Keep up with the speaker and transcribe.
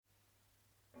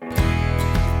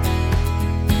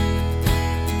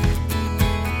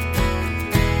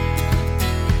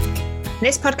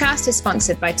This podcast is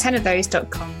sponsored by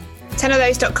 10ofthose.com.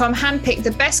 10ofthose.com handpick the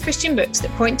best Christian books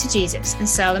that point to Jesus and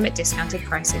sell them at discounted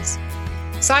prices.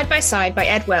 Side by Side by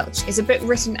Ed Welch is a book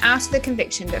written out of the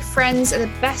conviction that friends are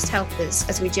the best helpers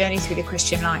as we journey through the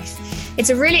Christian life.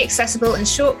 It's a really accessible and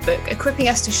short book, equipping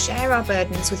us to share our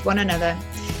burdens with one another.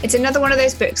 It's another one of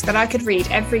those books that I could read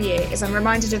every year as I'm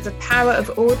reminded of the power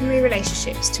of ordinary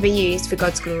relationships to be used for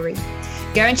God's glory.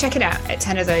 Go and check it out at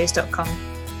 10ofthose.com.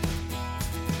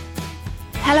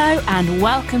 Hello and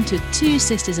welcome to Two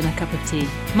Sisters and a Cup of Tea.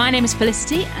 My name is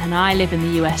Felicity and I live in the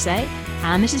USA,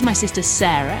 and this is my sister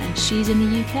Sarah and she's in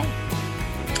the UK.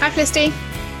 Hi Felicity.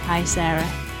 Hi Sarah.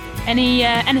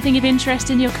 Anything of interest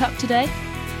in your cup today?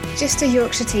 Just a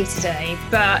Yorkshire tea today,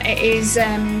 but it is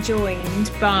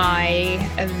joined by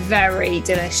a very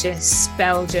delicious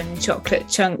Belgian chocolate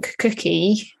chunk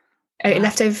cookie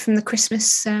left over from the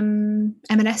Christmas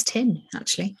M&S tin,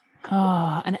 actually.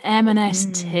 Oh, an M&S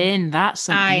tin. That's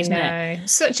something, isn't it? I know.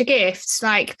 Such a gift.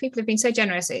 Like, people have been so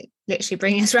generous at literally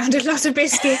bringing us around a lot of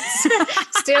biscuits.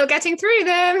 Still getting through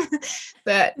them.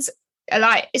 But,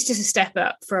 it's just a step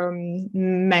up from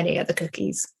many other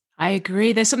cookies. I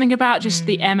agree. There's something about just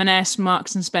the M&S,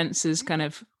 Marks and Spencer's kind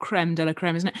of creme de la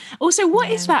creme, isn't it? Also, what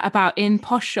is that about in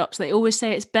posh shops? They always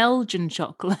say it's Belgian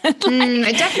chocolate.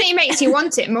 It definitely makes you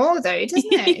want it more, though,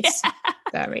 doesn't it? Yeah.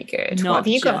 Very good. Not what have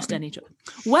you just got? Any chocolate.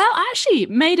 Well, I actually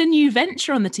made a new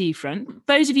venture on the tea front.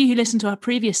 Those of you who listened to our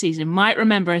previous season might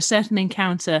remember a certain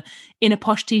encounter in a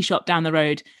posh tea shop down the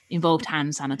road involved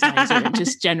hand sanitizer and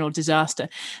just general disaster.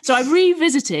 So I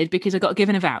revisited because I got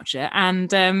given a voucher,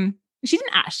 and she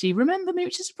didn't actually remember me,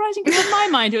 which is surprising because in my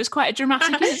mind it was quite a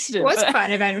dramatic incident. It was quite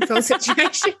an eventful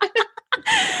situation.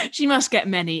 She must get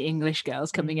many English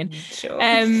girls coming in. Sure.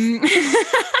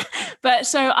 But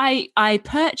so I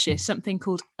purchased something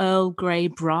called Earl Grey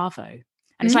Bravo. And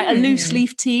it's like a loose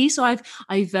leaf tea. So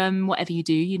I've whatever you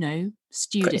do,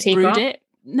 stewed it, brewed it.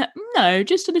 No,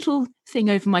 just a little thing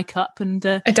over my cup and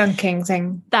a dunking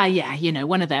thing.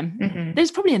 One of them. Mm-hmm.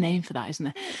 There's probably a name for that, isn't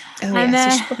there? Oh, and,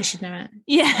 yes, you probably should know it.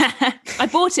 Yeah, I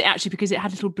bought it actually because it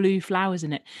had little blue flowers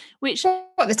in it. Which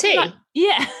what, the tea?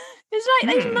 It's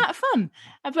like isn't that fun?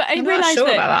 But I realised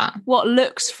that what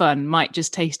looks fun might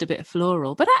just taste a bit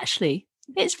floral, but actually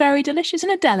it's very delicious in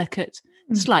a delicate,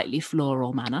 slightly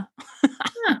floral manner.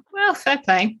 Well, fair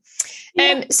play.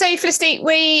 Yeah. So, Felicity,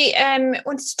 we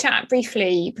wanted to chat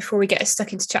briefly before we get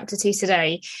stuck into chapter 2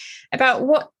 today about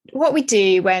what we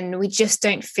do when we just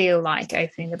don't feel like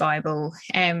opening the Bible,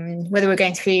 whether we're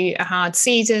going through a hard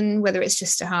season, whether it's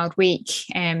just a hard week,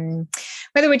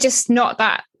 whether we're just not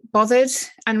that bothered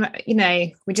and,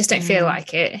 we just don't feel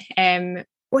like it.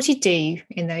 What do you do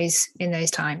in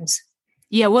those times?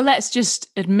 Yeah, well, let's just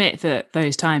admit that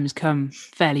those times come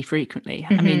fairly frequently.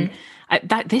 Mm-hmm. I mean,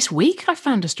 this week I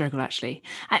found a struggle, actually.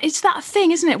 It's that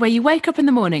thing, isn't it, where you wake up in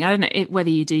the morning. I don't know whether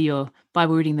you do your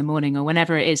Bible reading in the morning or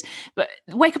whenever it is, but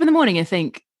wake up in the morning and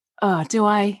think, oh,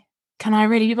 can I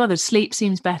really be bothered? Sleep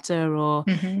seems better, or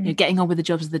getting on with the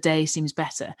jobs of the day seems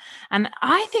better. And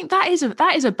I think that is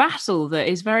a battle that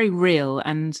is very real.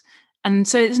 And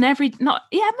so it's maybe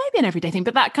an everyday thing,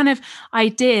 but that kind of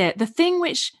idea, the thing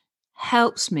which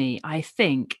helps me, I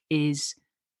think, is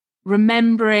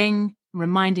reminding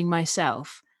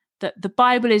myself that the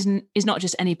Bible is not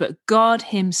just any book. God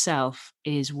himself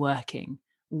is working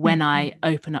when I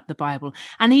open up the Bible.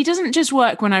 And he doesn't just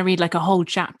work when I read like a whole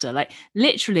chapter, like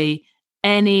literally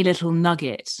any little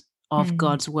nugget of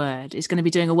God's word is going to be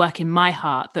doing a work in my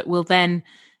heart that will then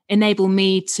enable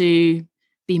me to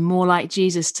be more like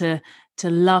Jesus, to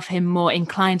love him more,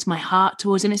 inclines my heart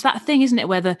towards him. It's that thing, isn't it,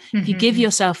 whether if you give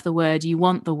yourself the word, you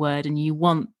want the word and you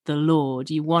want the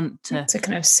Lord, you want to... It's a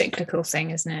kind of cyclical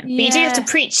thing, isn't it? Yeah. But you do have to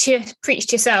preach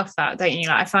to yourself that, don't you?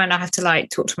 Like, I find I have to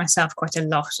talk to myself quite a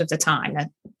lot of the time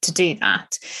to do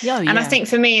that. And I think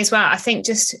for me as well, I think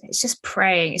it's just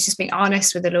praying. It's just being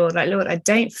honest with the Lord. Like, Lord, I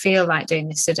don't feel like doing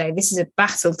this today. This is a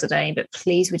battle today, but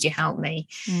please would you help me?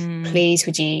 Please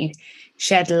would you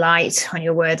shed light on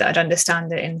your word that I'd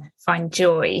understand it and find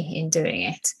joy in doing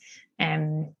it.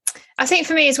 I think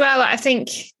for me as well, I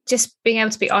think just being able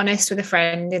to be honest with a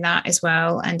friend in that as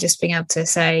well, and just being able to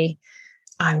say,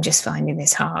 I'm just finding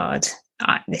this hard.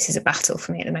 This is a battle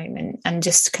for me at the moment. And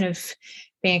just kind of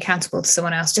being accountable to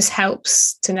someone else just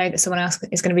helps to know that someone else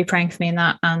is going to be praying for me in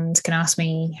that and can ask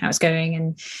me how it's going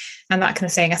and that kind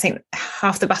of thing. I think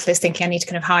half the battle is thinking I need to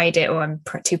kind of hide it, or I'm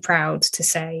too proud to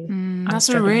say. That's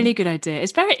a really good idea.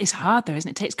 It's hard though, isn't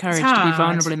it? It takes courage to be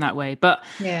vulnerable in that way, but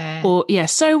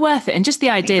so worth it. And just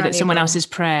the idea that someone else's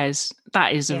prayers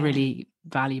that is a really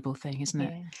valuable thing, isn't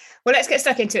it? Well, let's get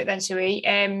stuck into it then, shall we?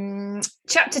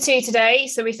 Chapter 2 today.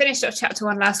 So we finished off chapter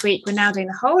 1 last week. We're now doing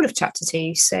the whole of chapter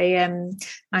 2. So I'm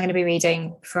going to be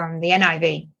reading from the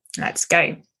NIV. Let's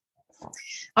go.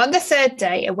 On the third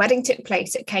day, a wedding took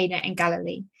place at Cana in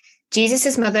Galilee.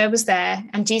 Jesus' mother was there,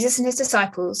 and Jesus and his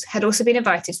disciples had also been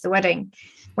invited to the wedding.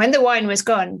 When the wine was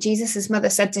gone, Jesus' mother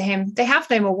said to him, "They have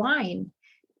no more wine."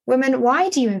 "Woman, why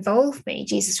do you involve me?"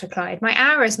 Jesus replied, "My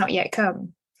hour has not yet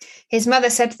come." His mother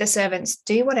said to the servants,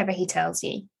 "Do whatever he tells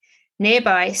you."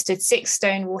 Nearby stood 6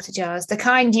 stone water jars, the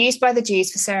kind used by the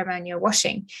Jews for ceremonial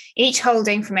washing, each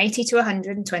holding from 80 to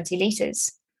 120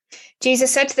 litres.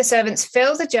 Jesus said to the servants,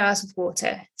 "Fill the jars with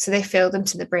water." So they filled them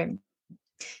to the brim.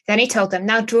 Then he told them,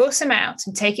 "Now draw some out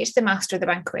and take it to the master of the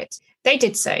banquet." They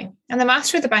did so, and the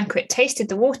master of the banquet tasted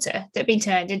the water that had been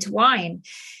turned into wine.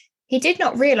 He did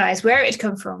not realize where it had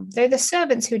come from, though the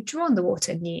servants who had drawn the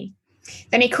water knew.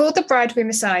 Then he called the bridegroom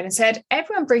aside and said,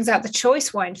 "Everyone brings out the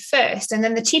choice wine first, and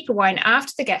then the cheaper wine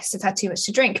after the guests have had too much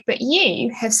to drink, but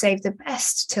you have saved the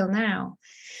best till now."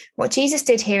 What Jesus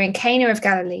did here in Cana of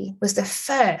Galilee was the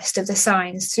first of the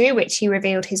signs through which he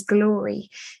revealed his glory,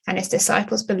 and his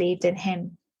disciples believed in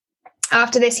him.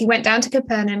 After this, he went down to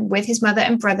Capernaum with his mother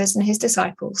and brothers and his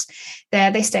disciples. There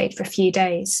they stayed for a few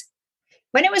days.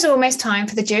 When it was almost time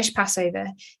for the Jewish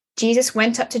Passover, Jesus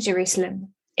went up to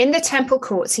Jerusalem. In the temple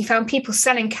courts, he found people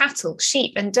selling cattle,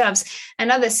 sheep, and doves, and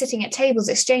others sitting at tables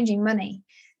exchanging money.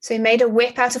 So he made a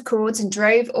whip out of cords and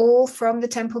drove all from the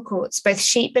temple courts, both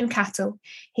sheep and cattle.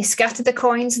 He scattered the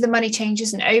coins of the money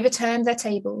changers and overturned their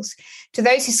tables. To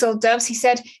those who sold doves, he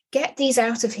said, "Get these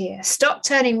out of here. Stop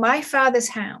turning my Father's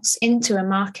house into a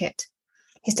market."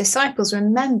 His disciples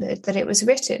remembered that it was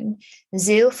written,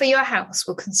 "Zeal for your house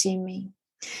will consume me."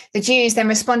 The Jews then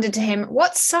responded to him,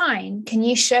 "What sign can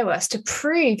you show us to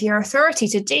prove your authority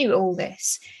to do all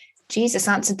this?" Jesus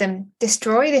answered them,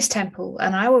 "Destroy this temple,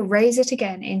 and I will raise it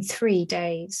again in 3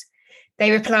 days."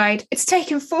 They replied, "It's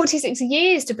taken 46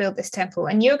 years to build this temple,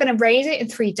 and you're going to raise it in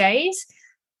 3 days?"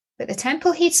 But the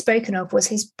temple he'd spoken of was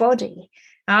his body.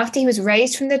 After he was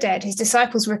raised from the dead, his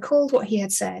disciples recalled what he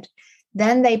had said.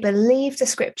 Then they believed the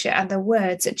scripture and the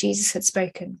words that Jesus had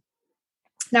spoken.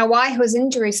 Now, while he was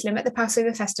in Jerusalem at the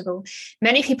Passover festival,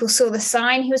 many people saw the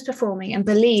sign he was performing and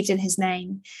believed in his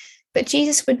name. But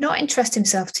Jesus would not entrust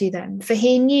himself to them, for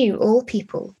he knew all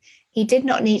people. He did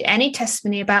not need any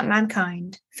testimony about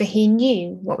mankind, for he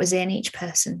knew what was in each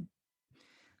person.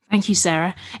 Thank you,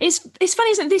 Sarah. It's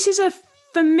funny, isn't it? This is a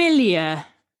familiar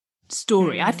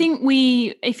story. I think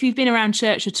if you've been around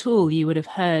church at all, you would have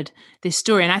heard this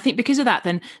story. And I think because of that,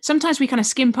 then sometimes we kind of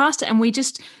skim past it and we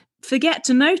just forget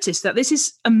to notice that this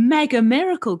is a mega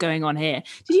miracle going on here.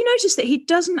 Did you notice that he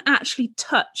doesn't actually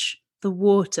touch the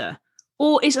water?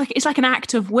 Or it's like an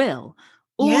act of will.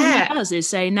 All he does is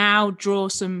say, "Now draw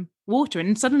some water,"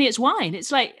 and suddenly it's wine.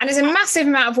 It's like, and it's a massive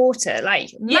amount of water,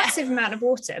 amount of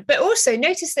water. But also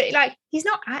notice that, he's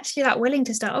not actually willing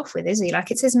to start off with, is he?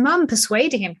 It's his mum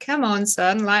persuading him. "Come on,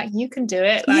 son, you can do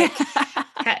it.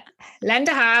 Lend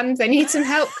a hand. They need some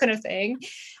help," kind of thing.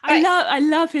 I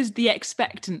love the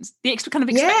expectance,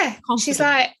 confidence. She's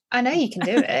like, "I know you can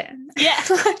do it." Yeah.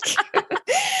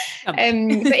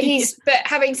 But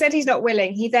having said he's not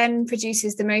willing, he then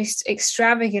produces the most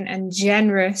extravagant and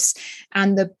generous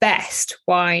and the best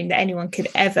wine that anyone could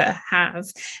ever have.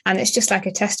 And it's just like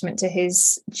a testament to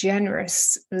his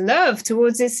generous love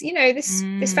towards this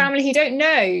family he don't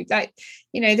know.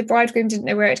 The bridegroom didn't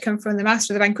know where it had come from. The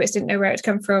master of the banquets didn't know where it had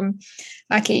come from.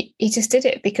 He just did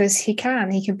it because he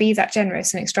can be that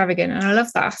generous and extravagant. And I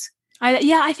love that.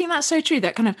 I think that's so true.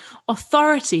 That kind of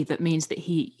authority that means that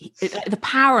the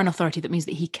power and authority that means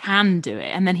that he can do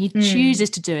it. And then he chooses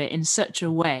to do it in such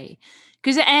a way.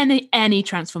 Because any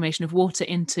transformation of water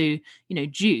into,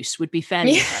 juice would be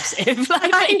fairly impressive.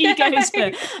 He goes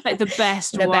for the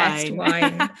best wine. Best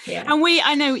wine. Yeah. And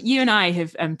I know you and I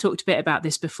have talked a bit about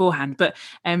this beforehand, but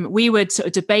we were sort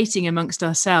of debating amongst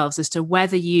ourselves as to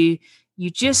whether you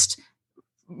just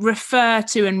refer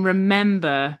to and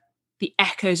remember the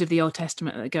echoes of the Old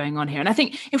Testament that are going on here. And I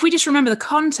think if we just remember the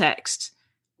context,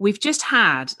 we've just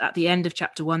had at the end of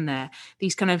chapter 1 there,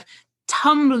 these kind of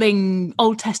tumbling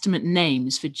Old Testament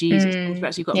names for Jesus.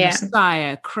 So you've got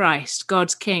Messiah, Christ,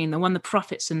 God's King, the one the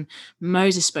prophets and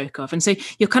Moses spoke of. And so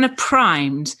you're kind of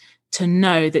primed to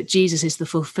know that Jesus is the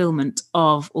fulfillment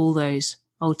of all those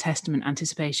Old Testament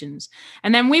anticipations.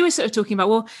 And then we were sort of talking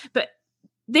about, but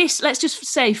this, let's just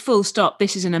say full stop,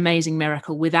 this is an amazing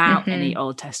miracle without any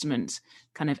Old Testament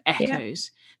kind of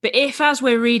echoes. But if, as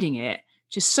we're reading it,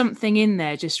 just something in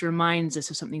there just reminds us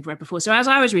of something we've read before. So as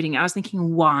I was reading it, I was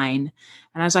thinking wine.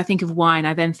 And as I think of wine,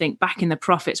 I then think back in the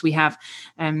prophets, we have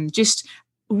just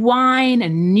wine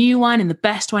and new wine. And the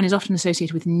best wine is often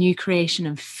associated with new creation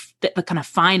and the kind of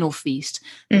final feast,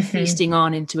 the feasting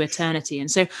on into eternity. And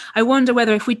so I wonder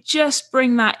whether if we just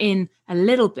bring that in a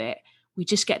little bit, we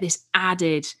just get this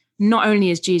added, not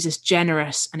only is Jesus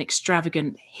generous and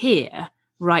extravagant here,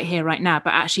 right now,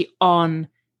 but actually on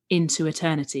into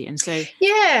eternity. And so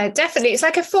yeah, definitely, it's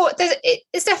like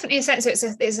it's definitely a sense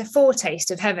of it's a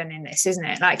foretaste of heaven in this, isn't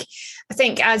it? Like, I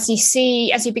think as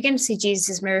you begin to see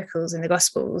Jesus's miracles in the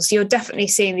Gospels, you're definitely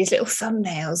seeing these little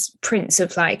thumbnails, prints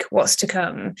of like what's to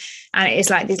come, and it is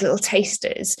like these little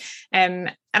tasters.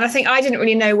 And I think I didn't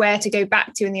really know where to go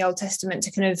back to in the Old Testament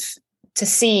to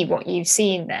see what you've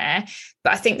seen there,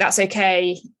 but I think that's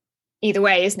okay either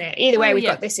way, isn't it? Either way, we've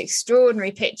got this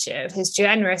extraordinary picture of his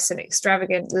generous and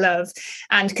extravagant love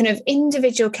and kind of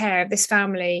individual care of this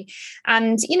family.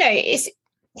 And,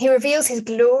 he reveals his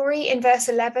glory in verse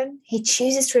 11. He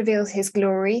chooses to reveal his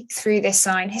glory through this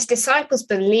sign. His disciples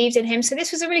believed in him. So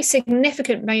this was a really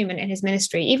significant moment in his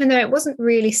ministry, even though it wasn't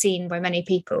really seen by many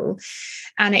people.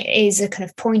 And it is a kind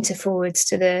of pointer forwards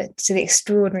to the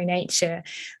extraordinary nature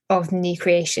of new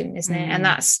creation, isn't it? And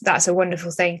that's a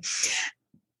wonderful thing.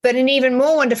 But an even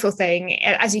more wonderful thing,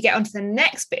 as you get onto the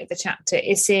next bit of the chapter,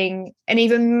 is seeing an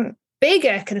even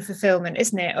bigger kind of fulfillment,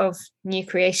 isn't it, of new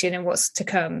creation and what's to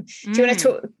come. Do you want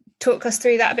to talk us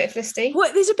through that a bit, Felicity?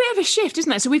 Well, there's a bit of a shift, isn't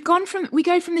there? So we go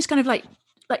from this kind of like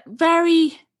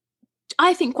very,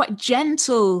 I think, quite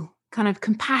gentle, kind of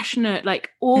compassionate, like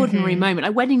ordinary moment.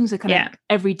 Like weddings are kind of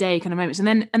everyday kind of moments,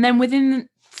 and then within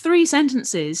 3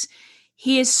 sentences,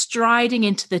 he is striding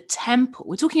into the temple.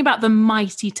 We're talking about the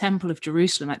mighty temple of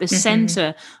Jerusalem, like the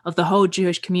center of the whole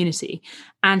Jewish community.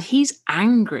 And he's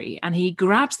angry, and he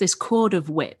grabs this cord of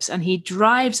whips and he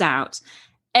drives out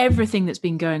everything that's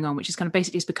been going on, which is kind of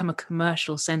basically it's become a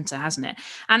commercial center, hasn't it?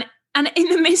 And in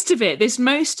the midst of it, this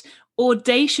most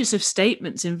audacious of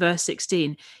statements in verse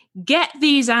 16, get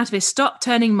these out of here, stop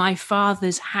turning my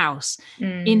father's house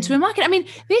into a market. I mean,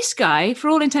 this guy, for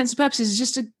all intents and purposes, is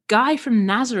just a guy from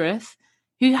Nazareth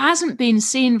who hasn't been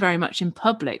seen very much in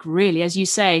public, really. As you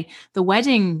say, the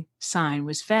wedding sign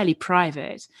was fairly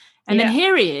private. And then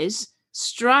here he is,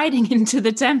 striding into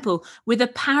the temple with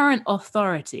apparent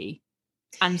authority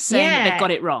and saying that they've got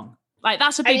it wrong. Like,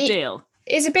 that's a big deal.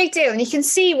 It's a big deal. And you can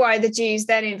see why the Jews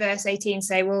then in verse 18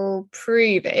 say, well,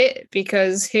 prove it,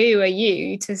 because who are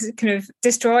you to kind of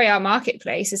destroy our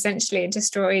marketplace, essentially, and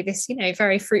destroy this,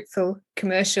 very fruitful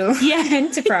commercial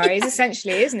enterprise,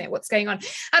 essentially, isn't it? What's going on?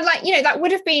 And that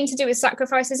would have been to do with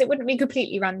sacrifices. It wouldn't be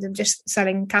completely random just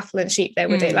selling cattle and sheep there,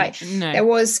 would it? No. There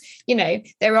was,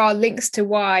 there are links to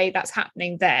why that's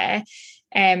happening there.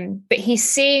 But he's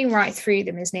seeing right through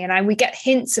them, isn't he? And we get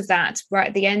hints of that right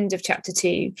at the end of chapter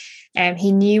 2.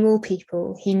 He knew all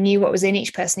people. He knew what was in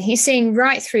each person. He's seeing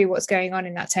right through what's going on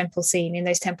in that temple scene, in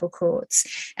those temple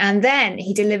courts. And then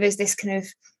he delivers this kind of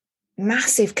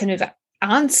massive kind of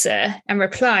answer and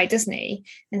reply, doesn't he?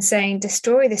 And saying,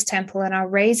 destroy this temple and I'll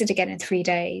raise it again in 3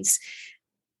 days.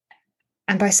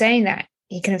 And by saying that,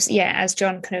 he kind of, as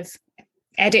John kind of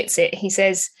edits it, he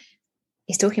says,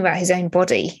 he's talking about his own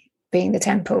body being the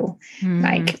temple,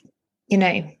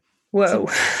 whoa.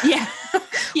 Yeah.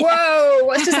 Whoa,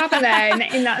 what's just happened there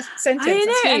in that sentence?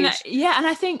 I know, and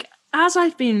I think as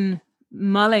I've been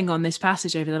mulling on this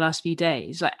passage over the last few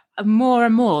days, like more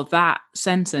and more that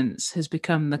sentence has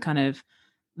become the kind of,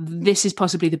 this is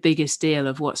possibly the biggest deal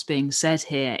of what's being said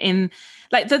here. In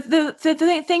like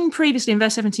the thing previously in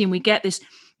verse 17, we get this,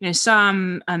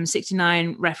 Psalm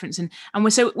 69 reference, and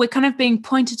we're kind of being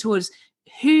pointed towards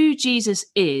who Jesus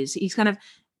is. He's kind of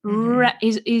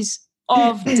he's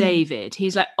of David.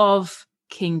 He's like of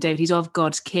King David. He's of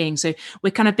God's king. So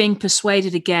we're kind of being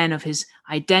persuaded again of his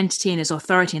identity and his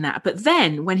authority in that. But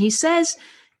then when he says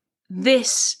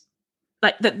this,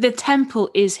 like the temple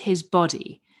is his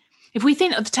body, if we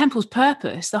think of the temple's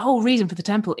purpose, the whole reason for the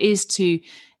temple is to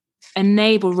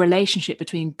enable relationship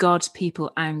between God's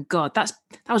people and God. That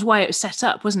was why it was set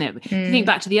up, wasn't it? If you think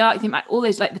back to the ark, you think back all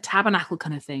those like the tabernacle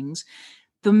kind of things,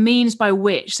 the means by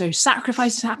which, so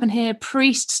sacrifices happen here,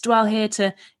 priests dwell here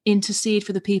to intercede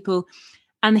for the people.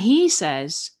 And he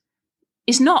says,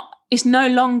 it's no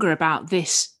longer about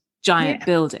this giant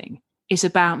building. It's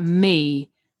about me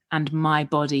and my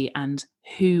body and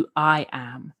who I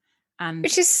am. And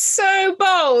which is so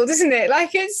bold, isn't it?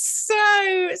 Like, it's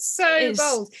so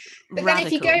bold. But radical. Then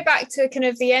if you go back to kind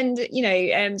of the end,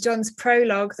 John's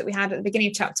prologue that we had at the beginning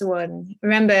of chapter 1,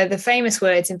 remember the famous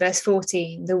words in verse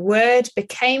 14, the word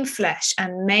became flesh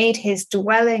and made his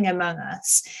dwelling among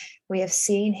us. we have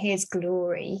seen his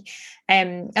glory.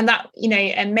 And that,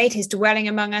 and made his dwelling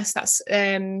among us. That's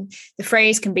the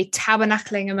phrase can be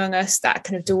tabernacling among us, that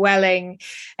kind of dwelling.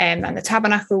 And the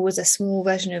tabernacle was a small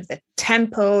version of the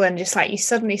temple. And just like you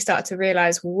suddenly start to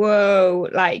realize, whoa,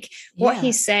 like what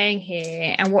he's saying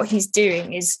here and what he's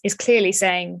doing is clearly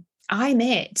saying, I'm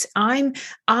it. I'm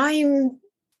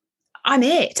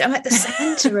it. I'm at the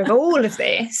center of all of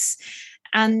this.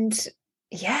 And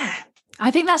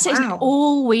I think that's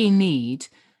all we need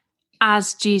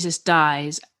as Jesus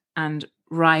dies and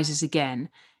rises again.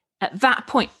 At that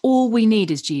point, all we need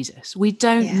is Jesus. We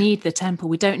don't need the temple.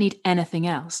 We don't need anything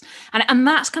else. And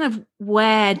that's kind of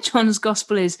where John's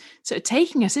gospel is sort of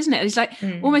taking us, isn't it? It's like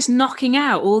almost knocking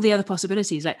out all the other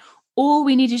possibilities. Like all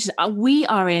we need is Jesus. We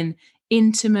are in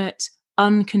intimate,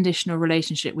 unconditional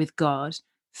relationship with God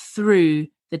through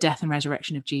the death and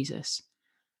resurrection of Jesus.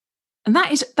 And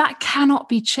that cannot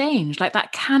be changed. Like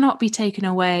that cannot be taken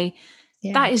away.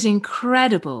 That is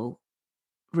incredible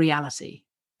reality.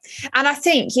 And I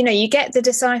think, you get the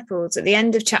disciples at the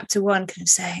end of chapter 1 kind of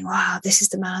saying, wow, this is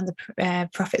the man the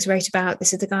prophets wrote about.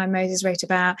 This is the guy Moses wrote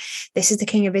about. This is the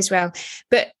king of Israel.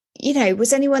 But,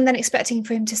 was anyone then expecting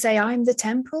for him to say, I'm the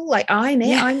temple? Like, I'm it.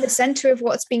 Yeah. I'm the center of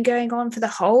what's been going on through the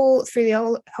whole of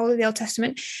the Old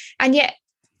Testament. And yet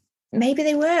maybe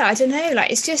they were. I don't know. Like,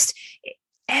 it's just,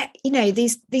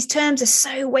 these terms are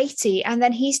so weighty. And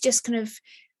then he's just kind of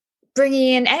bringing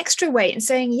in extra weight and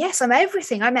saying, yes, I'm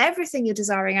everything you're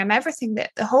desiring. I'm everything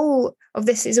that the whole of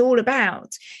this is all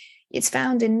about. It's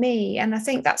found in me. And I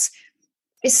think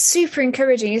it's super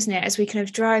encouraging, isn't it? As we kind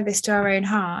of drive this to our own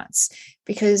hearts,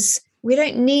 because we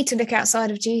don't need to look outside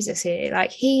of Jesus here.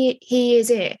 Like he is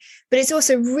it. But it's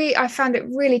also I found it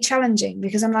really challenging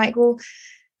because I'm like, well,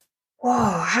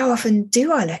 whoa, how often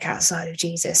do I look outside of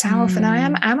Jesus? How often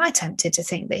am I tempted to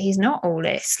think that he's not all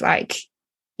this? Like,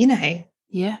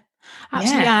 Yeah.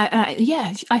 Absolutely.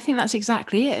 Yeah. I think that's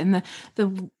exactly it. And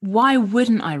the why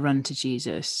wouldn't I run to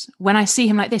Jesus when I see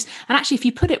him like this? And actually, if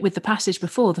you put it with the passage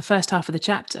before, the first half of the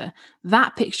chapter,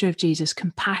 that picture of Jesus,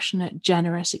 compassionate,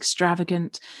 generous,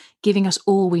 extravagant, giving us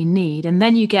all we need. And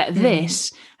then you get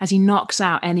this as he knocks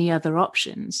out any other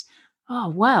options. Oh,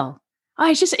 well,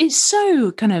 it's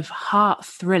so kind of heart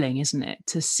thrilling, isn't it,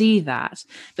 to see that?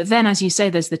 But then, as you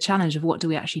say, there's the challenge of what do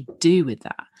we actually do with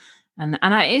that? And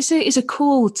it's a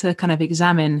call to kind of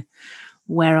examine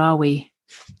where are we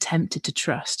tempted to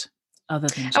trust other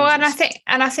than Jesus. Oh, and I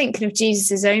think kind of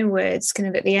Jesus's own words, kind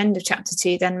of at the end of chapter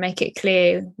 2, then make it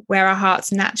clear where our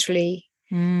hearts naturally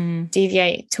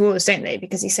deviate towards, don't they?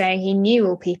 Because he's saying he knew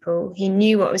all people, he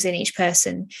knew what was in each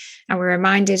person, and we're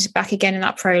reminded back again in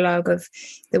that prologue of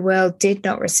the world did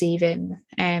not receive him.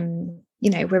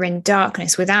 We're in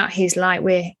darkness. Without his light,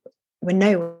 we're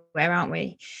nowhere, aren't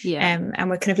we? And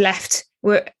we're kind of left.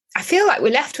 I feel like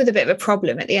we're left with a bit of a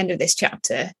problem at the end of this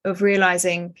chapter of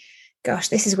realizing, gosh,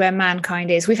 this is where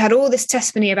mankind is. We've had all this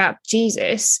testimony about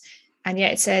Jesus, and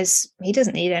yet it says he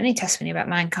doesn't need any testimony about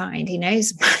mankind. He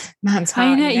knows man's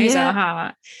heart. He knows our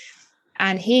heart,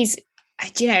 and he's,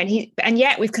 and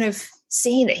yet we've kind of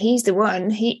seen that he's the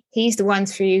one. He's the one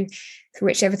through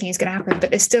which everything is going to happen. But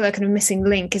there's still a kind of missing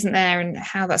link, isn't there? And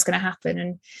how that's going to happen.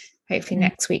 And hopefully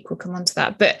next week we'll come on to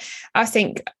that. But I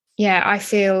think, I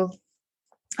feel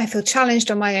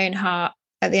challenged on my own heart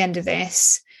at the end of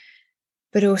this,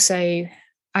 but also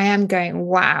I am going,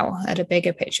 wow, at a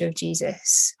bigger picture of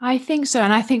Jesus. I think so.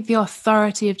 And I think the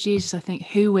authority of Jesus, I think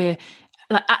who we're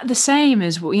like, the same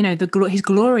as, his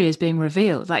glory is being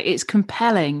revealed. Like it's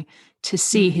compelling to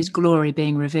see his glory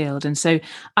being revealed. And so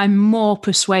I'm more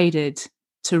persuaded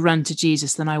to run to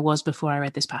Jesus than I was before I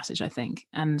read this passage, I think.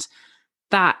 And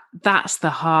that's the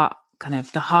heart, kind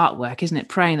of the heart work, isn't it?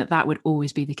 Praying that would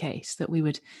always be the case, that we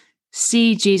would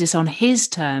see Jesus on his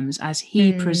terms as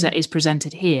he is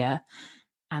presented here,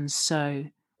 and so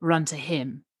run to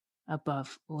him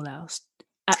above all else.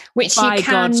 Which by you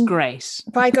can, God's grace.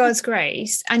 By God's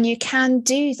grace. And you can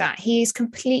do that. He is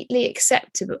completely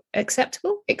accessible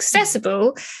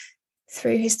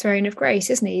through his throne of grace,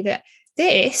 isn't he? That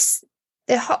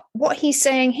what he's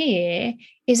saying here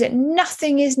is that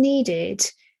nothing is needed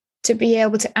to be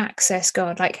able to access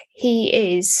God. Like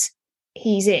he's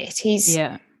it. He's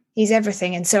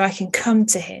everything. And so I can come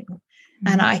to him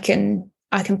and I can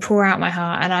pour out my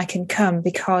heart and I can come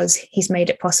because he's made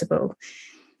it possible.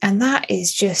 And that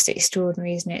is just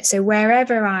extraordinary, isn't it? So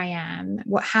wherever I am,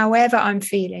 however I'm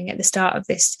feeling at the start of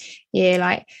this year,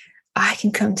 like I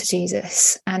can come to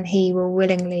Jesus and he will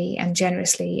willingly and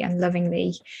generously and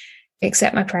lovingly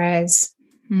accept my prayers.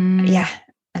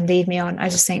 And lead me on. I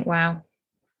just think, wow.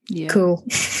 Yeah. Cool.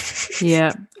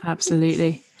 Yeah,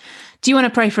 absolutely. Do you want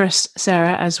to pray for us,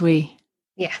 Sarah, as we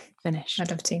finished.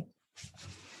 I'd love to.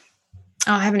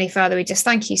 Oh, Heavenly Father, we just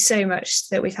thank you so much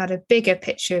that we've had a bigger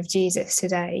picture of Jesus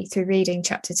today through reading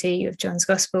chapter 2 of John's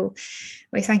Gospel.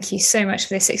 We thank you so much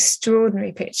for this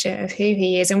extraordinary picture of who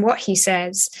he is and what he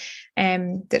says,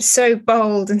 that's so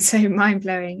bold and so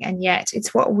mind-blowing, and yet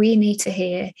it's what we need to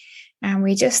hear. And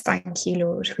we just thank you,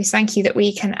 Lord. We thank you that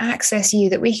we can access you,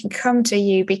 that we can come to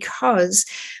you because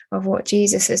of what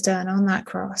Jesus has done on that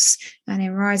cross and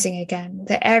in rising again,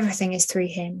 that everything is through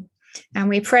him. And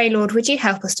we pray, Lord, would you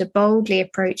help us to boldly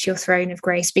approach your throne of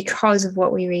grace because of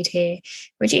what we read here?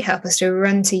 Would you help us to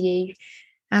run to you?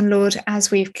 And Lord,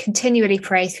 as we continually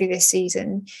pray through this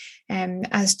season,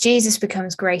 as Jesus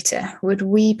becomes greater, would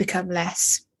we become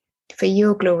less? For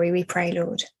your glory, we pray,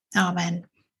 Lord. Amen.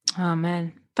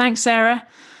 Amen. Thanks, Sarah.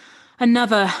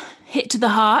 Another hit to the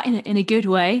heart in a good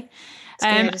way. It's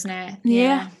good, isn't it?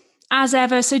 Yeah. As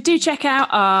ever, so do check out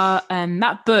our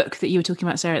that book that you were talking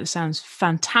about, Sarah. That sounds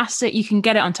fantastic. You can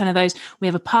get it on 10 of those. We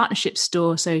have a partnership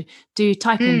store, so do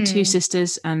type in Two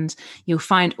Sisters and you'll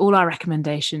find all our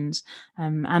recommendations.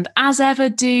 And as ever,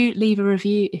 do leave a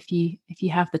review if you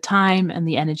have the time and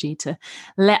the energy to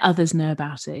let others know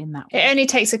about it in that way. It only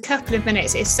takes a couple of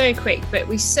minutes. It's so quick, but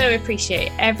we so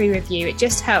appreciate every review. It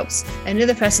just helps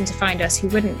another person to find us who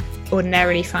wouldn't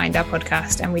ordinarily find our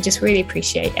podcast, and we just really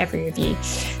appreciate every review.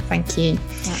 Thank you.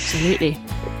 Absolutely.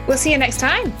 We'll see you next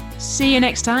time. See you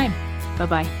next time.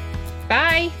 Bye-bye.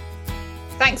 Bye.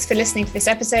 Thanks for listening to this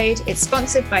episode. It's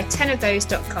sponsored by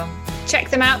 10ofthose.com. Check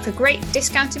them out for great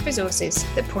discounted resources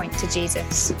that point to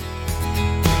Jesus.